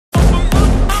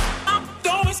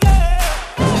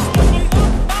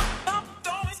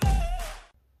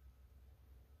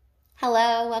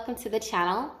Hello, welcome to the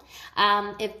channel.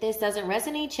 If this doesn't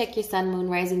resonate, check your sun,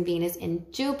 moon, rising, Venus,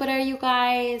 and Jupiter, you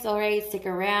guys. All right, stick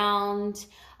around.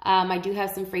 I do have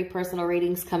some free personal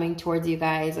readings coming towards you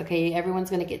guys. Okay,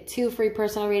 everyone's going to get 2 free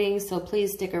personal readings, so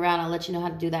please stick around. I'll let you know how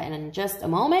to do that in just a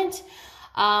moment.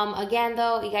 Again,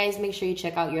 though, you guys make sure you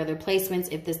check out your other placements.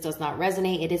 If this does not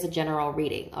resonate, it is a general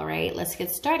reading. All right, let's get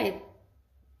started.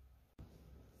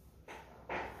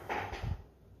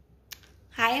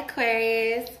 Hi,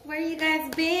 Aquarius. Where you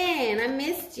guys been? I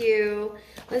missed you.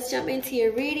 Let's jump into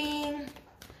your reading.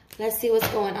 Let's see what's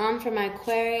going on for my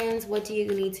Aquarians. What do you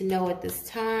need to know at this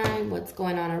time? What's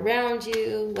going on around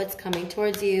you? What's coming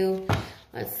towards you?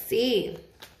 Let's see.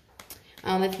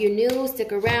 If you're new,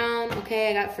 stick around.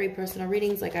 Okay, I got free personal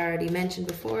readings like I already mentioned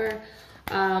before.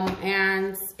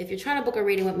 And if you're trying to book a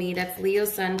reading with me, that's Leo,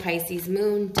 Sun, Pisces,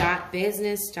 Moon,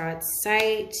 .business,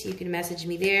 .site. You can message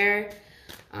me there.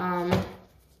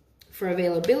 For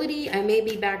availability, I may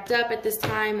be backed up at this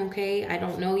time, okay? I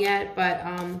don't know yet, but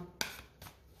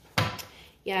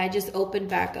yeah, I just opened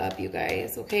back up, you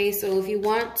guys, okay? So if you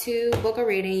want to book a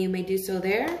reading, you may do so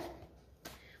there.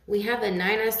 We have the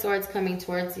 9 of Swords coming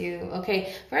towards you,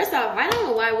 okay? First off, I don't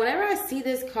know why, whenever I see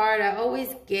this card, I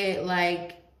always get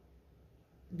like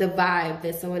the vibe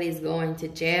that somebody's going to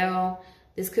jail.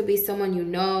 This could be someone you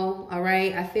know, all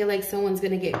right? I feel like someone's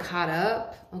gonna get caught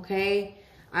up, okay?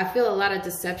 I feel a lot of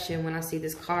deception when I see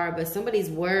this card, but somebody's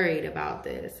worried about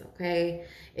this, okay?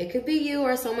 It could be you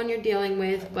or someone you're dealing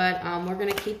with, but we're going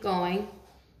to keep going.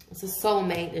 It's a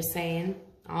soulmate, they're saying.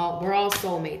 We're all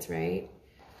soulmates, right?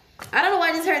 I don't know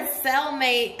why I just heard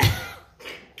cellmate.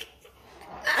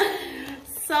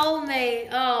 Soulmate.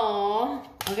 Oh.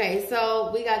 Okay,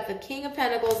 so we got the King of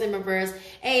Pentacles in reverse.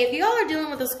 Hey, if y'all are dealing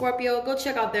with a Scorpio, go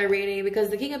check out their reading because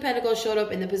the King of Pentacles showed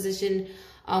up in the position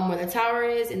where the Tower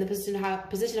is, in the position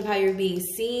of how you're being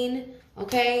seen,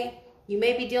 okay? You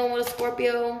may be dealing with a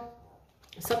Scorpio.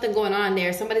 Something going on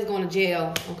there. Somebody's going to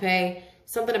jail, okay?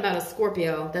 Something about a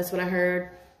Scorpio. That's what I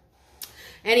heard.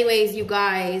 Anyways, you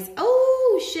guys.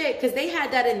 Oh, shit, because they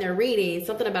had that in their reading.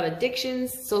 Something about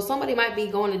addictions. So somebody might be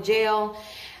going to jail.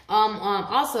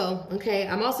 Also, okay,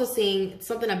 I'm also seeing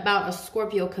something about a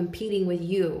Scorpio competing with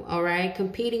you, all right?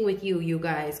 Competing with you, you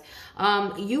guys.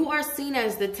 You are seen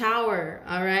as the Tower,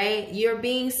 all right? You're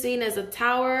being seen as a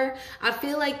Tower. I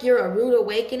feel like you're a rude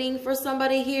awakening for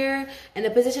somebody here. And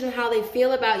the position of how they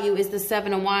feel about you is the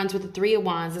 7 of Wands with the 3 of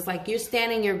Wands. It's like you're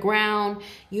standing your ground.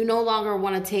 You no longer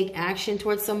want to take action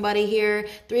towards somebody here.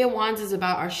 3 of Wands is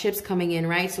about our ships coming in,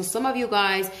 right? So some of you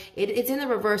guys, it's in the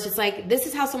reverse. It's like, this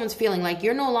is how someone's feeling. Like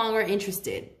you're no longer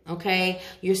interested, okay?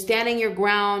 You're standing your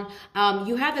ground.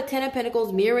 You have the 10 of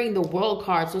Pentacles mirroring the World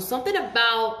card. So something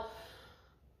about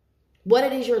what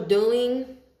it is you're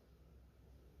doing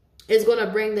is going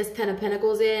to bring this 10 of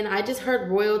Pentacles in. I just heard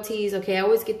royalties, okay? I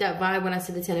always get that vibe when I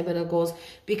see the 10 of Pentacles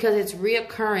because it's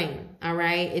reoccurring, all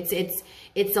right?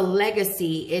 It's a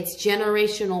legacy. It's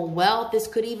generational wealth. This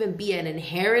could even be an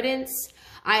inheritance.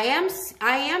 I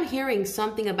am hearing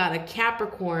something about a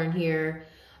Capricorn here,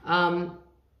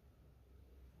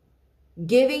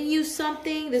 giving you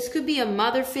something. This could be a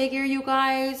mother figure, you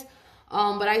guys.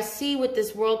 But I see with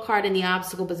this World card in the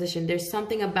obstacle position, there's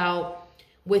something about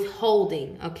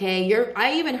withholding, okay?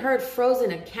 I even heard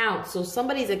frozen accounts. So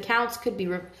somebody's accounts could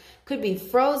be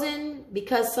frozen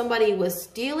because somebody was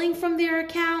stealing from their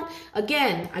account.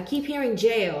 Again, I keep hearing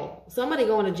jail. Somebody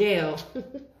going to jail.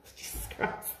 Jesus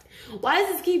Christ. Why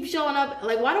does this keep showing up?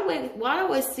 Like, why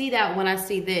do I see that when I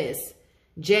see this?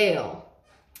 Jail.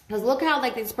 Because look how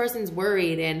like this person's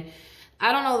worried, and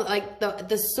I don't know, like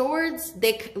the swords,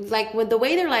 they like with the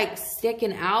way they're like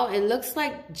sticking out, it looks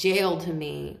like jail to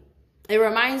me. It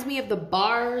reminds me of the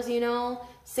bars, you know.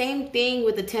 Same thing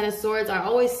with the 10 of Swords. I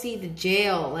always see the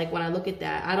jail like when I look at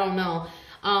that. I don't know.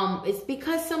 It's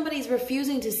because somebody's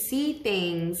refusing to see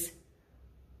things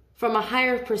from a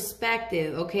higher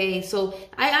perspective, okay? So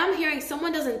I'm hearing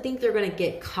someone doesn't think they're gonna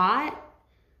get caught.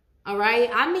 All right,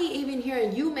 I may even hear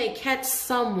you may catch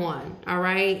someone, all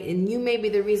right, and you may be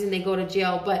the reason they go to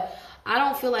jail, but I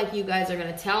don't feel like you guys are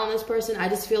going to tell on this person. I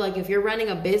just feel like if you're running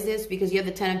a business, because you have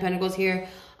the 10 of Pentacles here,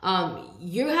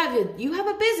 you have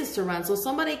a business to run, so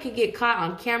somebody could get caught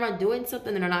on camera doing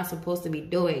something they're not supposed to be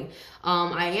doing.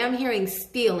 I am hearing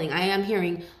stealing. I am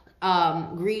hearing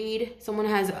greed. Someone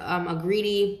has a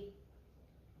greedy.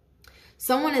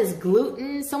 Someone is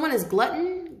gluten. Someone is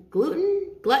glutton.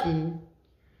 Glutton.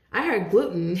 I heard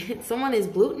gluten. Someone is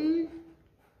gluten.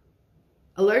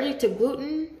 Allergic to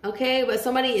gluten. Okay, but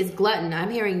somebody is glutton. I'm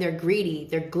hearing they're greedy.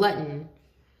 They're glutton.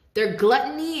 Their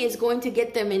gluttony is going to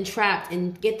get them entrapped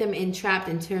and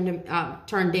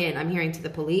turned in. I'm hearing to the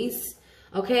police.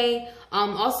 Okay.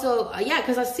 Also, yeah,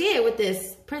 because I see it with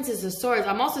this Princess of Swords.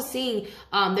 I'm also seeing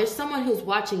there's someone who's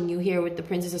watching you here with the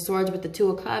Princess of Swords with the Two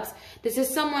of Cups. This is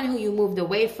someone who you moved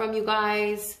away from, you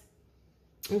guys.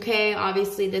 Okay,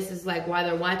 obviously this is like why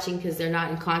they're watching, because they're not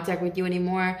in contact with you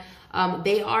anymore.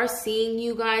 They are seeing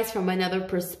you guys from another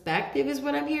perspective is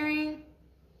what I'm hearing.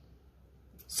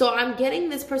 So I'm getting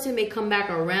this person may come back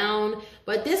around,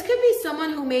 but this could be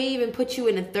someone who may even put you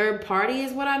in a third party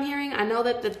is what I'm hearing. I know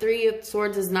that the Three of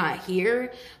Swords is not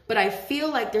here, but I feel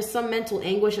like there's some mental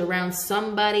anguish around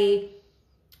somebody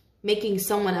making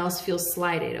someone else feel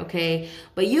slighted, okay?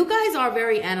 But you guys are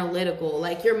very analytical.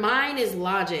 Like, your mind is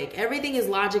logic. Everything is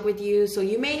logic with you. So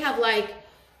you may have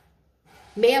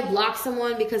blocked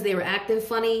someone because they were acting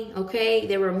funny, okay?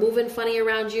 They were moving funny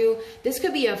around you. This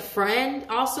could be a friend.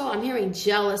 Also, I'm hearing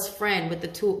jealous friend with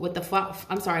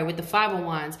the Five of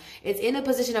Wands. It's in a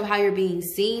position of how you're being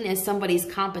seen as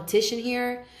somebody's competition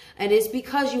here. And it's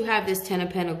because you have this Ten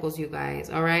of Pentacles, you guys,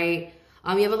 all right?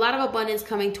 You have a lot of abundance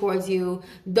coming towards you.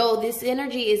 Though this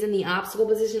energy is in the obstacle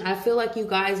position, I feel like you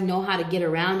guys know how to get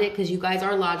around it because you guys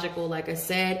are logical, like I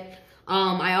said.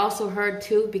 I also heard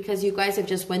too, because you guys have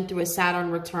just went through a Saturn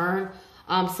return,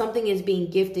 something is being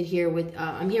gifted here with,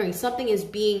 I'm hearing something is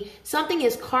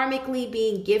karmically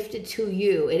being gifted to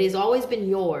you. It has always been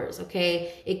yours,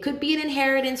 okay? It could be an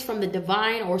inheritance from the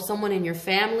divine or someone in your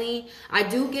family. I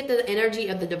do get the energy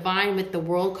of the divine with the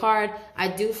World card. I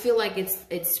do feel like it's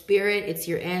spirit, it's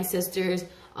your ancestors.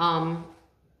 I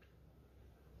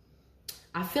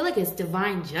feel like it's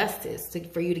divine justice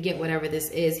for you to get whatever this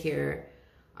is here.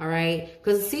 All right,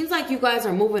 because it seems like you guys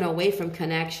are moving away from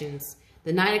connections.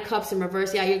 The Nine of Cups in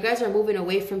reverse. Yeah, you guys are moving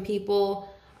away from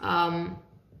people. And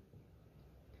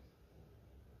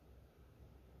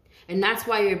that's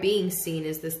why you're being seen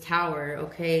as this Tower,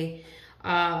 okay?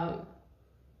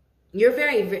 You're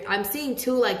very, I'm seeing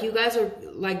too, like you guys are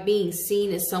like being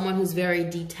seen as someone who's very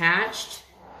detached.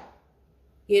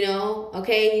 You know,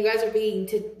 okay, you guys are being,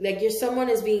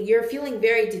 you're feeling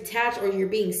very detached, or you're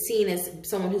being seen as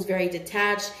someone who's very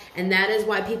detached. And that is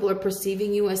why people are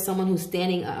perceiving you as someone who's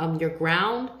standing your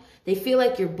ground. They feel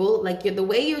like you're the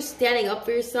way you're standing up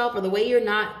for yourself, or the way you're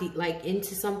not like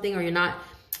into something, or you're not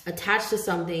attached to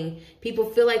something. People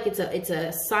feel like it's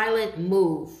a silent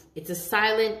move. It's a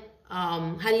silent,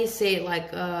 how do you say it?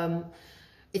 Like,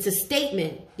 it's a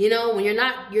statement, you know, when you're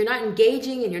not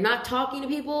engaging and you're not talking to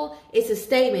people, it's a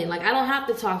statement. Like, I don't have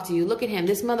to talk to you. Look at him.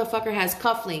 This motherfucker has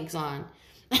cufflinks on.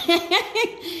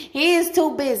 He is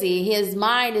too busy. His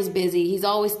mind is busy. He's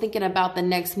always thinking about the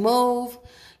next move.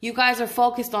 You guys are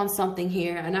focused on something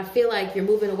here. And I feel like you're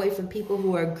moving away from people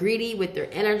who are greedy with their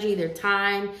energy, their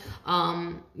time.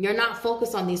 You're not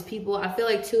focused on these people. I feel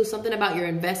like too, something about your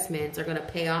investments are going to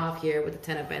pay off here with the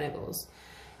Ten of Pentacles.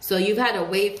 So you've had to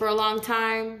wait for a long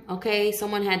time, okay?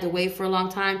 Someone had to wait for a long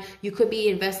time. You could be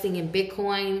investing in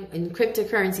Bitcoin and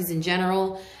cryptocurrencies in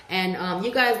general. And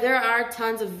you guys, there are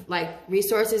tons of like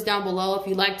resources down below if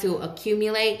you like to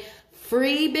accumulate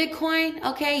free Bitcoin,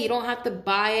 okay? You don't have to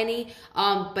buy any,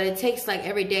 but it takes like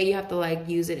every day. You have to like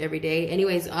use it every day.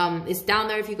 Anyways, it's down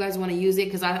there if you guys want to use it,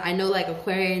 because I know like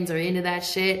Aquarians are into that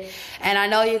shit. And I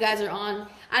know you guys are on...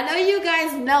 I know you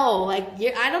guys know, like,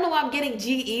 I don't know why I'm getting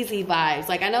G-Eazy vibes.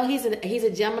 Like, I know he's a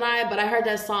Gemini, but I heard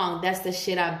that song, That's the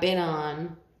Shit I've Been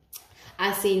On.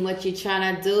 I seen what you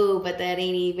trying to do, but that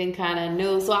ain't even kind of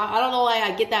new. So I don't know why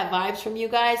I get that vibes from you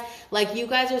guys. Like, you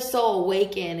guys are so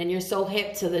awakened and you're so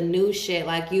hip to the new shit.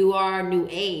 Like, you are new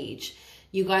age.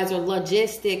 You guys are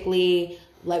logistically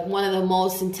like one of the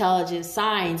most intelligent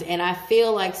signs. And I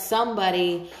feel like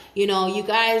somebody, you know, you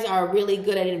guys are really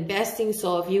good at investing.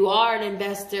 So if you are an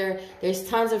investor, there's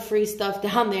tons of free stuff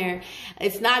down there.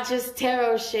 It's not just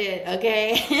tarot shit,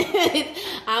 okay?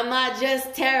 I'm not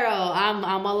just tarot. I'm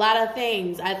a lot of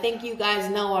things. I think you guys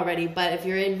know already. But if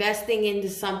you're investing into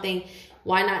something,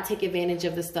 why not take advantage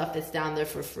of the stuff that's down there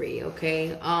for free,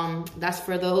 okay? That's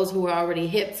for those who are already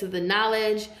hip to the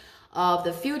knowledge of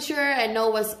the future and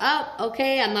know what's up,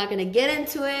 okay? I'm not gonna get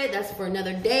into it. That's for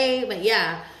another day. But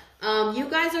yeah, you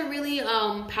guys are really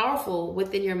powerful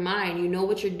within your mind. You know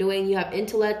what you're doing. You have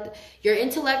intellect. Your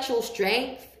intellectual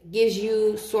strength gives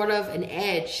you sort of an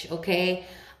edge, okay?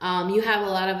 You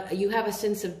have a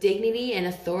sense of dignity and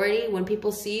authority. When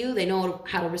people see you, they know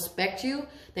how to respect you.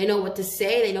 They know what to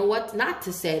say. They know what not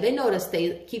to say. They know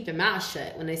to keep their mouth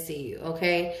shut when they see you,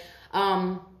 okay?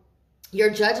 Your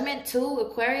judgment too,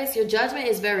 Aquarius, your judgment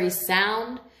is very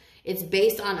sound. It's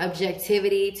based on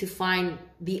objectivity to find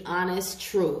the honest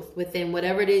truth within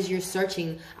whatever it is you're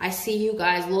searching. I see you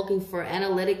guys looking for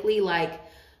analytically like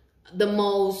the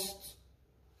most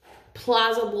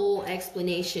plausible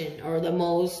explanation, or the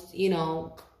most, you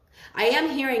know, I am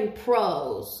hearing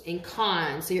pros and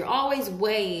cons. So you're always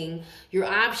weighing your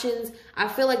options. I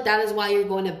feel like that is why you're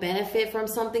going to benefit from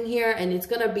something here, and it's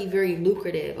going to be very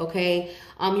lucrative, okay?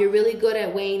 You're really good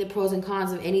at weighing the pros and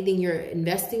cons of anything you're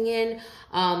investing in.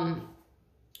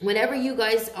 Whenever you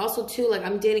guys also too, like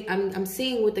I'm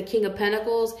seeing with the King of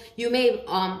Pentacles, you may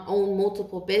own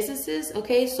multiple businesses,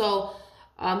 okay? So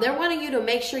they're wanting you to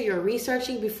make sure you're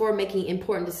researching before making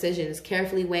important decisions,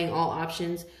 carefully weighing all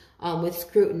options with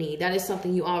scrutiny. That is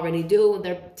something you already do.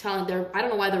 I don't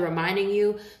know why they're reminding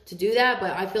you to do that,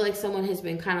 but I feel like someone has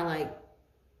been kind of like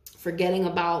forgetting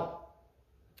about,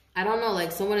 I don't know,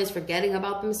 like someone is forgetting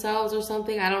about themselves or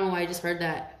something. I don't know why I just heard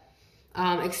that.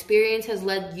 Experience has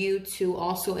led you to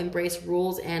also embrace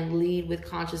rules and lead with a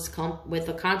conscious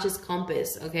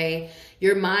compass, okay?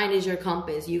 Your mind is your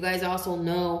compass. You guys also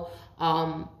know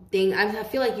I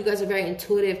feel like you guys are very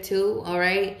intuitive too, all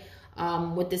right?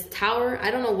 With this tower,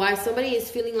 I don't know why somebody is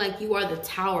feeling like you are the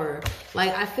tower.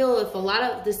 Like, I feel if a lot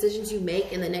of decisions you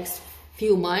make in the next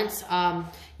few months,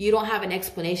 you don't have an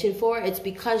explanation for, it's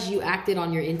because you acted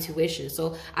on your intuition.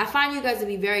 So I find you guys to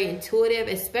be very intuitive,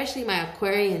 especially my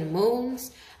Aquarian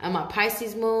moons and my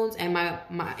Pisces moons and my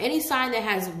any sign that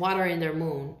has water in their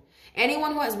moon.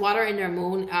 Anyone who has water in their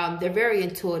moon, they're very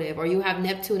intuitive. Or you have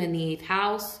Neptune in the 8th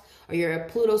house, or you're a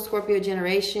Pluto Scorpio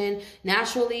generation.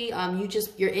 Naturally,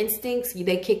 your instincts,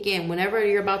 they kick in. Whenever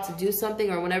you're about to do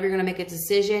something or whenever you're gonna make a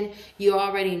decision, you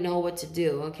already know what to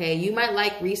do, okay? You might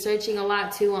like researching a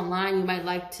lot too online. You might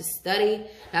like to study.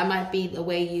 That might be the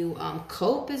way you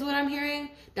cope, is what I'm hearing.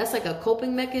 That's like a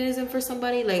coping mechanism for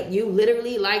somebody. Like, you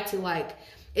literally like to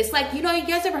it's like, you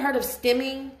guys ever heard of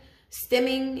stimming?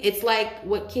 Stimming, it's like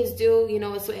what kids do,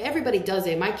 so everybody does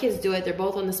it. My kids do it. They're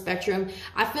both on the spectrum.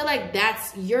 I feel like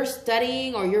that's your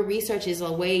studying or your research is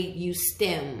a way you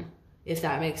stim, if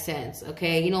that makes sense,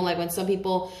 okay? Like when some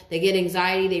people, they get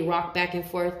anxiety, they rock back and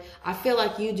forth. I feel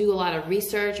like you do a lot of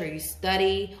research, or you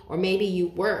study, or maybe you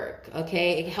work,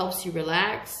 okay? It helps you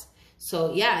relax.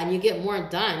 So yeah, and you get more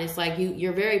done. It's like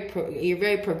you're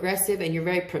very progressive and you're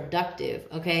very productive,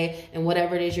 okay? And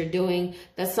whatever it is you're doing,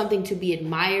 that's something to be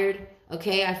admired,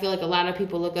 okay? I feel like a lot of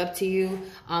people look up to you.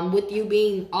 With you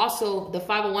being also, the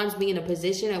 501s being in a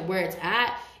position of where it's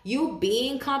at, you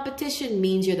being competition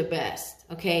means you're the best,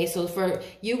 okay? So for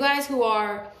you guys who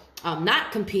are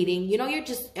not competing, you're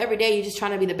just every day, you're just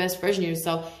trying to be the best version of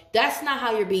yourself. That's not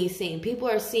how you're being seen. People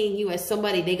are seeing you as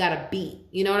somebody they gotta beat.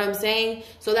 You know what I'm saying?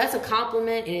 So that's a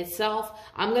compliment in itself.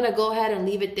 I'm gonna go ahead and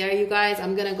leave it there, you guys.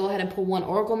 I'm gonna go ahead and pull one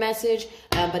oracle message.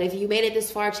 But if you made it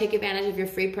this far, take advantage of your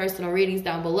free personal readings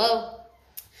down below.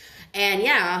 And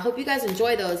yeah, I hope you guys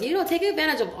enjoy those. Take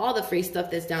advantage of all the free stuff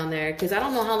that's down there, because I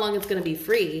don't know how long it's going to be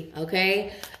free,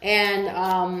 okay? And,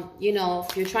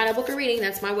 if you're trying to book a reading,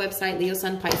 that's my website,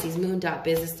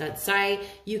 leosunpiscesmoon.business.site.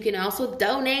 You can also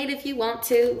donate if you want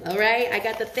to, all right? I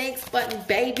got the thanks button,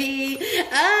 baby.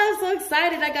 I'm so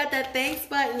excited I got that thanks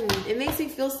button. It makes me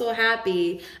feel so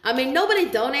happy. I mean, nobody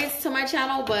donates to my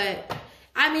channel, but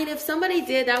I mean, if somebody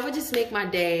did, that would just make my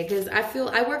day, because I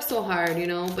work so hard,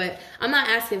 but I'm not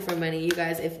asking for money, you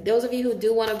guys. If those of you who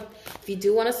do want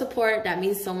to support, that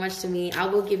means so much to me. I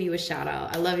will give you a shout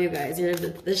out. I love you guys. You're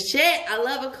the shit. I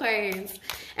love Aquarians.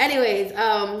 Anyways,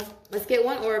 let's get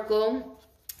one oracle.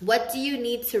 What do you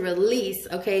need to release?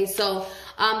 Okay, so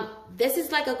this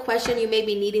is like a question you may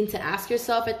be needing to ask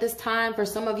yourself at this time. For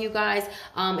some of you guys,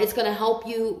 it's going to help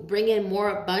you bring in more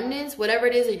abundance. Whatever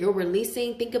it is that you're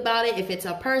releasing, think about it. If it's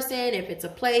a person, if it's a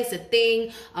place, a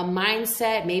thing, a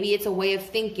mindset, maybe it's a way of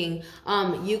thinking.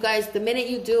 You guys, the minute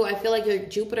you do, I feel like your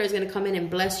Jupiter is going to come in and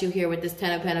bless you here with this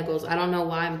 10 of Pentacles. I don't know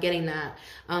why I'm getting that.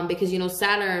 Because,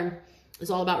 Saturn is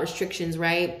all about restrictions,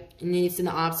 right? And it's in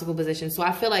the obstacle position. So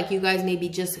I feel like you guys maybe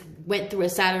just went through a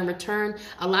Saturn return.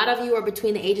 A lot of you are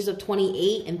between the ages of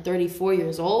 28 and 34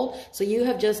 years old. So you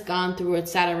have just gone through a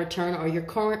Saturn return, or you're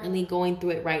currently going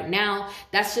through it right now.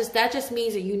 That just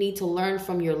means that you need to learn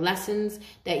from your lessons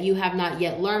that you have not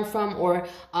yet learned from, or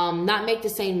not make the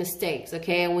same mistakes,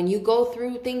 okay? And when you go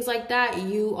through things like that,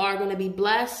 you are going to be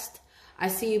blessed. I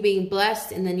see you being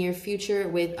blessed in the near future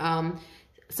with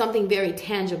something very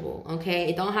tangible, okay?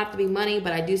 It don't have to be money,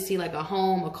 but I do see like a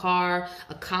home, a car,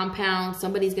 a compound.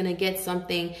 Somebody's gonna get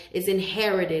something. It's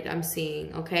inherited, I'm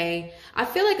seeing, okay? I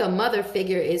feel like a mother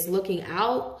figure is looking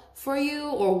out for you,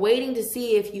 or waiting to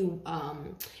see if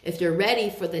you're ready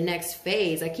for the next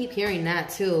phase. I keep hearing that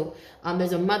too.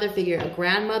 There's a mother figure, a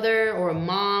grandmother or a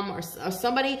mom or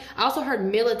somebody. I also heard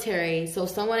military. So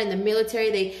someone in the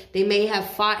military, they may have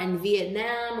fought in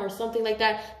Vietnam or something like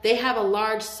that. They have a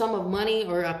large sum of money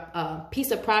or a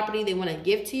piece of property they want to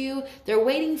give to you. They're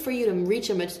waiting for you to reach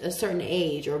a certain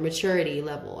age or maturity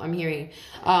level. I'm hearing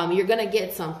you're going to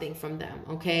get something from them.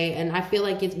 Okay. And I feel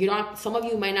like some of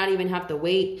you might not even have to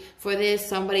wait for this.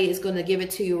 Somebody is going to give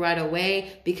it to you right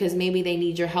away because maybe they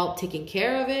need your help taking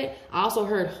care of it. I also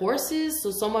heard horses,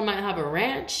 so someone might have a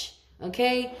ranch.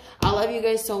 Okay, I love you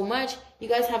guys so much. You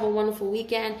guys have a wonderful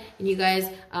weekend, and you guys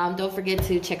don't forget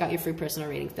to check out your free personal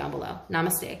readings down below.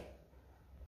 Namaste.